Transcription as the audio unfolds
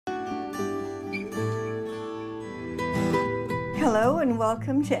Hello and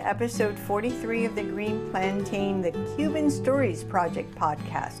welcome to episode 43 of the Green Plantain, the Cuban Stories Project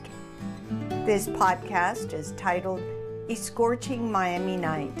podcast. This podcast is titled A Scorching Miami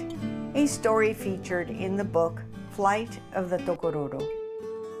Night, a story featured in the book Flight of the Tocororo.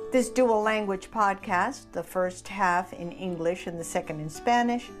 This dual language podcast, the first half in English and the second in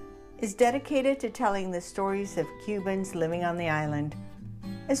Spanish, is dedicated to telling the stories of Cubans living on the island,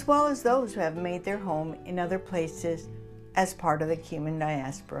 as well as those who have made their home in other places as part of the Cuban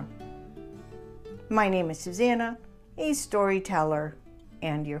diaspora. My name is Susanna, a storyteller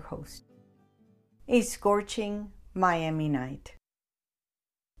and your host. A Scorching Miami Night.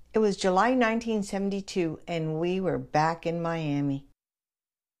 It was July 1972 and we were back in Miami.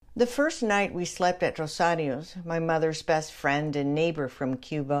 The first night we slept at Rosario's, my mother's best friend and neighbor from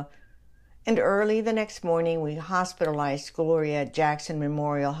Cuba, and early the next morning we hospitalized Gloria at Jackson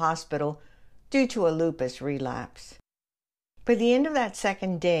Memorial Hospital due to a lupus relapse. By the end of that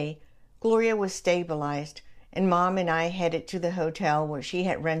second day, Gloria was stabilized, and Mom and I headed to the hotel where she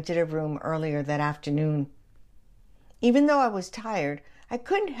had rented a room earlier that afternoon. Even though I was tired, I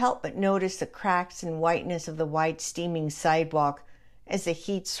couldn't help but notice the cracks and whiteness of the white steaming sidewalk as the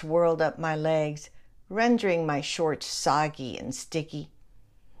heat swirled up my legs, rendering my shorts soggy and sticky.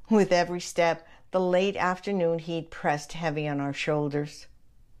 With every step, the late afternoon heat pressed heavy on our shoulders.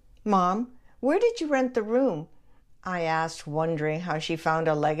 "Mom, where did you rent the room?" I asked, wondering how she found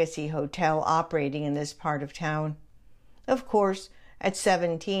a legacy hotel operating in this part of town. Of course, at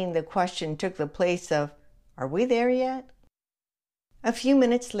 17, the question took the place of, "Are we there yet?" A few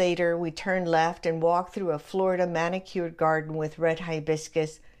minutes later, we turned left and walked through a Florida manicured garden with red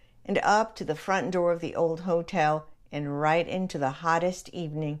hibiscus and up to the front door of the old hotel and right into the hottest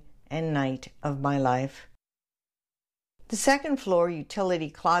evening and night of my life. The second floor utility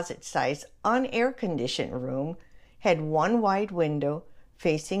closet-sized unair-conditioned room had one wide window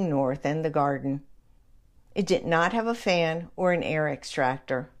facing north and the garden. It did not have a fan or an air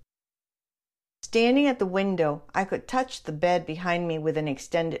extractor. Standing at the window, I could touch the bed behind me with an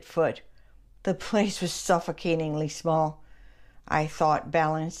extended foot. The place was suffocatingly small, I thought,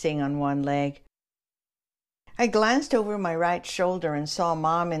 balancing on one leg. I glanced over my right shoulder and saw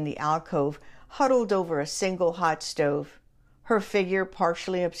Mom in the alcove, huddled over a single hot stove, her figure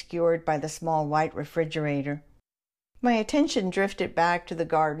partially obscured by the small white refrigerator. My attention drifted back to the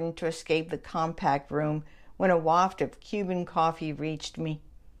garden to escape the compact room when a waft of Cuban coffee reached me,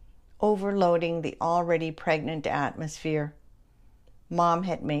 overloading the already pregnant atmosphere. Mom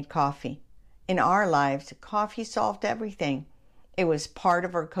had made coffee. In our lives, coffee solved everything. It was part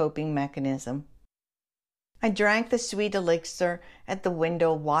of our coping mechanism. I drank the sweet elixir at the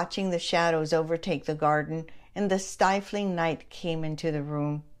window, watching the shadows overtake the garden, and the stifling night came into the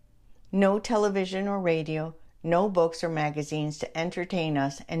room. No television or radio, no books or magazines to entertain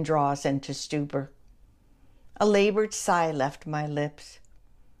us and draw us into stupor. A labored sigh left my lips.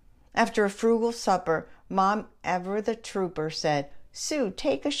 After a frugal supper, Mom, ever the trooper, said, "Sue,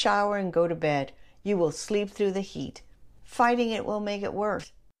 take a shower and go to bed. You will sleep through the heat. Fighting it will make it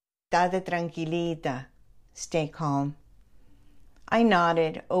worse. Tate tranquilita. Stay calm." I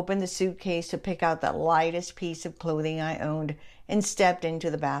nodded, opened the suitcase to pick out the lightest piece of clothing I owned, and stepped into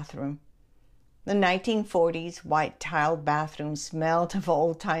the bathroom. The 1940s white-tiled bathroom smelled of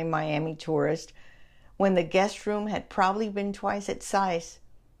old-time Miami tourist, when the guest room had probably been twice its size.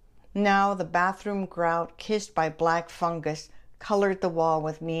 Now the bathroom grout, kissed by black fungus, colored the wall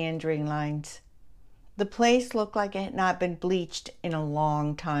with meandering lines. The place looked like it had not been bleached in a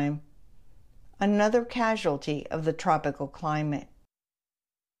long time. Another casualty of the tropical climate.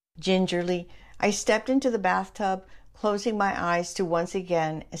 Gingerly, I stepped into the bathtub, closing my eyes to once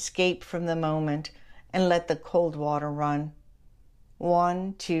again escape from the moment and let the cold water run.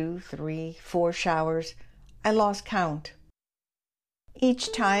 1, 2, 3, 4 showers. I lost count.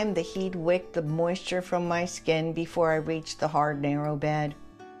 Each time the heat wicked the moisture from my skin before I reached the hard, narrow bed.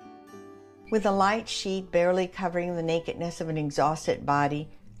 With a light sheet barely covering the nakedness of an exhausted body,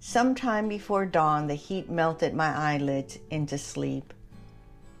 sometime before dawn the heat melted my eyelids into sleep.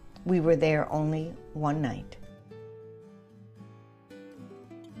 We were there only one night.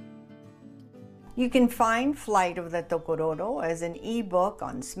 You can find Flight of the Tocororo as an ebook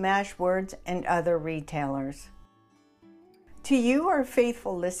on Smashwords and other retailers. To you, our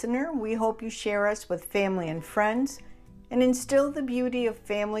faithful listener, we hope you share us with family and friends and instill the beauty of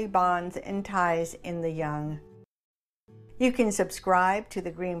family bonds and ties in the young. You can subscribe to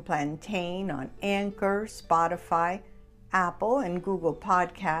the Green Plantain on Anchor, Spotify, Apple and Google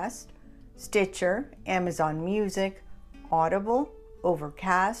Podcasts, Stitcher, Amazon Music, Audible,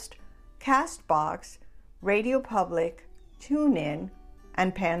 Overcast, Castbox, Radio Public, TuneIn,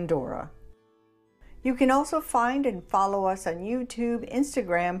 and Pandora. You can also find and follow us on YouTube,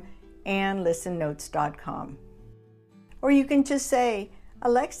 Instagram, and listennotes.com. Or you can just say,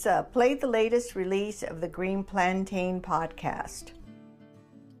 Alexa, play the latest release of the Green Plantain podcast.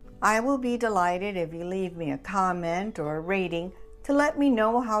 I will be delighted if you leave me a comment or a rating to let me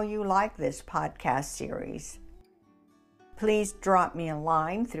know how you like this podcast series. Please drop me a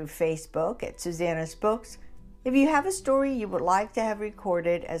line through Facebook at Susanna's Books if you have a story you would like to have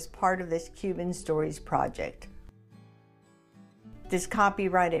recorded as part of this Cuban Stories project. This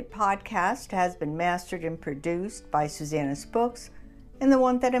copyrighted podcast has been mastered and produced by Susanna's Books, and the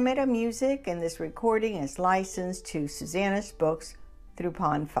Guantanamera music in this recording is licensed to Susanna's Books through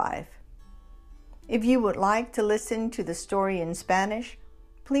Pond 5. If you would like to listen to the story in Spanish,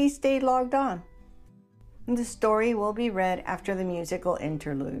 please stay logged on. The story will be read after the musical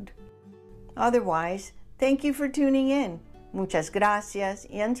interlude. Otherwise, thank you for tuning in. Muchas gracias,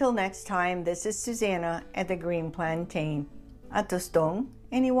 y until next time, this is Susanna at the Green Plantain. A tostón,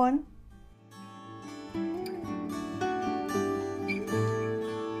 anyone?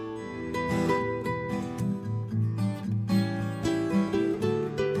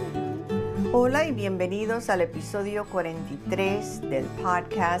 Hola y bienvenidos al episodio 43 del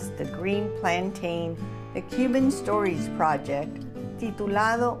podcast The Green Plantain, The Cuban Stories Project,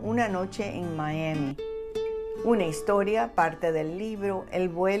 titulado Una Noche en Miami. Una historia parte del libro El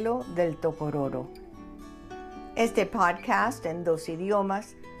vuelo del tocororo. Este podcast en 2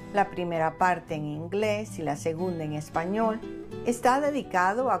 idiomas, la primera parte en inglés y la segunda en español, está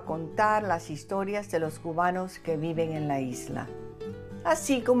dedicado a contar las historias de los cubanos que viven en la isla,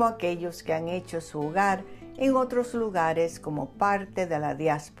 así como aquellos que han hecho su hogar en otros lugares como parte de la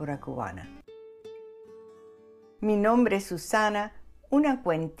diáspora cubana. Mi nombre es Susana, una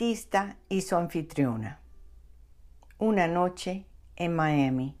cuentista y su anfitriona. Una noche en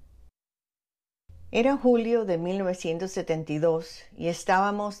Miami. Era julio de 1972 y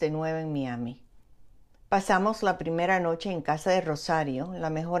estábamos de nuevo en Miami. Pasamos la primera noche en casa de Rosario, la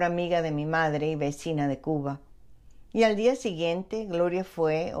mejor amiga de mi madre y vecina de Cuba. Y al día siguiente, Gloria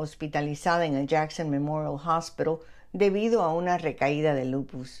fue hospitalizada en el Jackson Memorial Hospital debido a una recaída de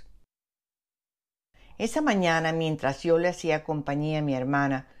lupus. Esa mañana, mientras yo le hacía compañía a mi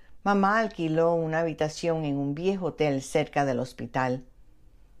hermana, mamá alquiló una habitación en un viejo hotel cerca del hospital.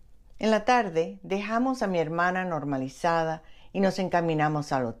 En la tarde, dejamos a mi hermana normalizada y nos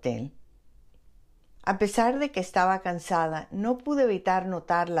encaminamos al hotel. A pesar de que estaba cansada, no pude evitar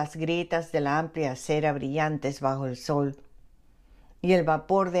notar las grietas de la amplia acera brillantes bajo el sol, y el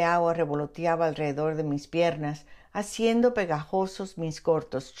vapor de agua revoloteaba alrededor de mis piernas, haciendo pegajosos mis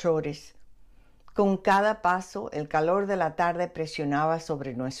cortos chores. Con cada paso, el calor de la tarde presionaba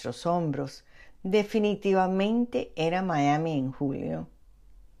sobre nuestros hombros. Definitivamente era Miami en julio.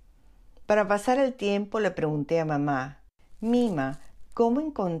 Para pasar el tiempo le pregunté a mamá, Mima, ¿cómo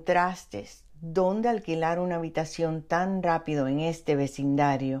encontraste dónde alquilar una habitación tan rápido en este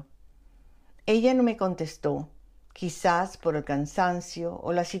vecindario? Ella no me contestó, quizás por el cansancio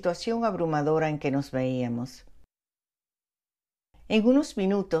o la situación abrumadora en que nos veíamos. En unos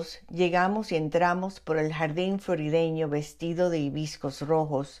minutos llegamos y entramos por el jardín florideño vestido de hibiscos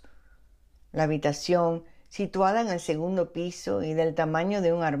rojos. La habitación, situada en el segundo piso y del tamaño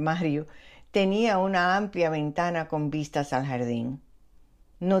de un armario, tenía una amplia ventana con vistas al jardín.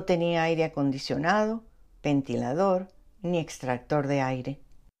 No tenía aire acondicionado, ventilador ni extractor de aire.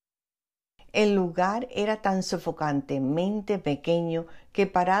 El lugar era tan sofocantemente pequeño que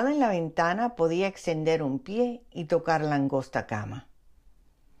parada en la ventana podía extender un pie y tocar la angosta cama.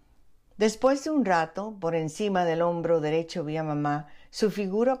 Después de un rato, por encima del hombro derecho vi a mamá, su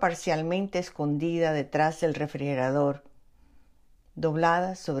figura parcialmente escondida detrás del refrigerador,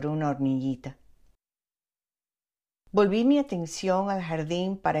 doblada sobre una hornillita. Volví mi atención al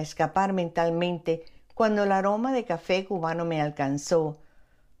jardín para escapar mentalmente cuando el aroma de café cubano me alcanzó.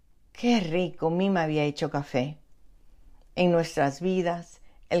 ¡Qué rico! Mima había hecho café. En nuestras vidas,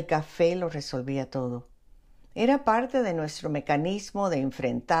 el café lo resolvía todo. Era parte de nuestro mecanismo de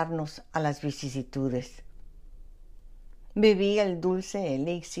enfrentarnos a las vicisitudes. Bebí el dulce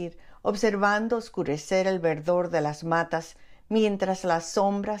elixir, observando oscurecer el verdor de las matas mientras las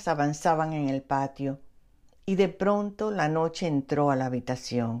sombras avanzaban en el patio, y de pronto la noche entró a la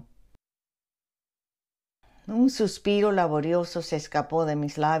habitación. Un suspiro laborioso se escapó de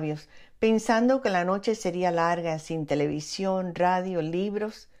mis labios, pensando que la noche sería larga sin televisión, radio,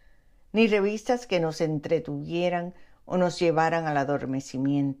 libros, ni revistas que nos entretuvieran o nos llevaran al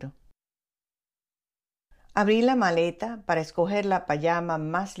adormecimiento. Abrí la maleta para escoger la pijama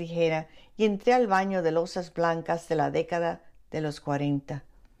más ligera y entré al baño de losas blancas de la década de los 40,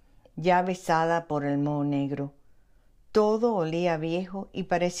 ya besada por el moho negro. Todo olía viejo y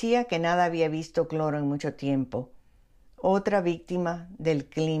parecía que nada había visto cloro en mucho tiempo. Otra víctima del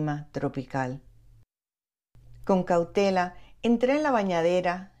clima tropical. Con cautela, entré en la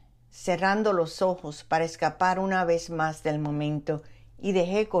bañadera, cerrando los ojos para escapar una vez más del momento, y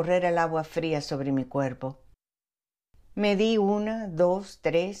dejé correr el agua fría sobre mi cuerpo. Me di 1, 2,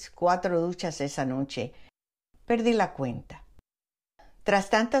 3, 4 duchas esa noche. Perdí la cuenta.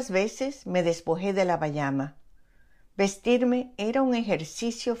 Tras tantas veces me despojé de la pijama. Vestirme era un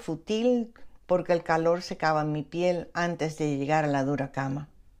ejercicio fútil porque el calor secaba mi piel antes de llegar a la dura cama.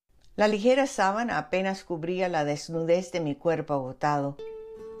 La ligera sábana apenas cubría la desnudez de mi cuerpo agotado,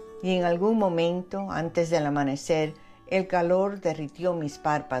 y en algún momento, antes del amanecer, el calor derritió mis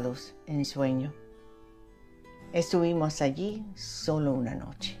párpados en sueño. Estuvimos allí solo una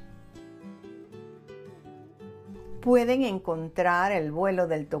noche. Pueden encontrar el vuelo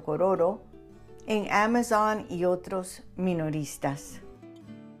del Tocororo en Amazon y otros minoristas.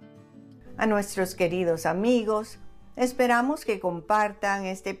 A nuestros queridos amigos, esperamos que compartan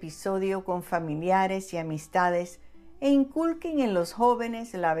este episodio con familiares y amistades e inculquen en los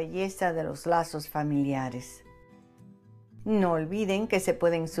jóvenes la belleza de los lazos familiares. No olviden que se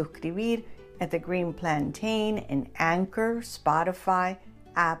pueden suscribir a The Green Plantain en Anchor, Spotify,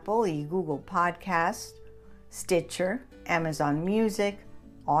 Apple y Google Podcasts, Stitcher, Amazon Music,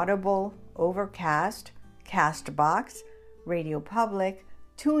 Audible, Overcast, Castbox, Radio Public,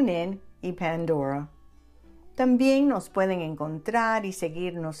 TuneIn y Pandora. También nos pueden encontrar y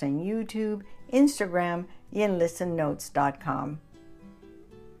seguirnos en YouTube, Instagram y en listennotes.com.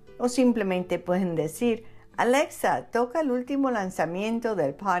 O simplemente pueden decir: Alexa, toca el último lanzamiento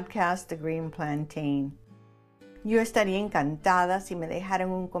del podcast The Green Plantain. Yo estaría encantada si me dejaran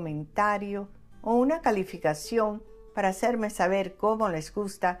un comentario o una calificación para hacerme saber cómo les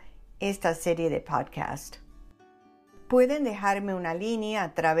gusta esta serie de podcast. Pueden dejarme una línea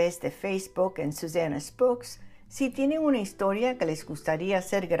a través de Facebook en Susanna's Books si tienen una historia que les gustaría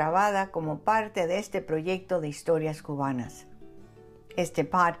ser grabada como parte de este proyecto de historias cubanas. Este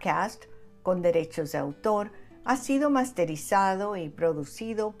podcast, con derechos de autor, ha sido masterizado y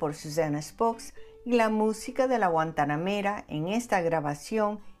producido por Susanna's Books, y la música de la Guantanamera en esta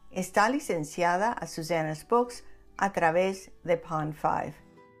grabación está licenciada a Susanna's Books a través de Pond 5.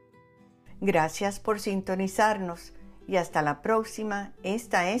 Gracias por sintonizarnos y hasta la próxima.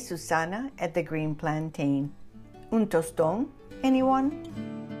 Esta es Susana at The Green Plantain. ¿Un tostón?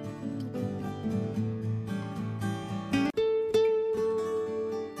 Anyone?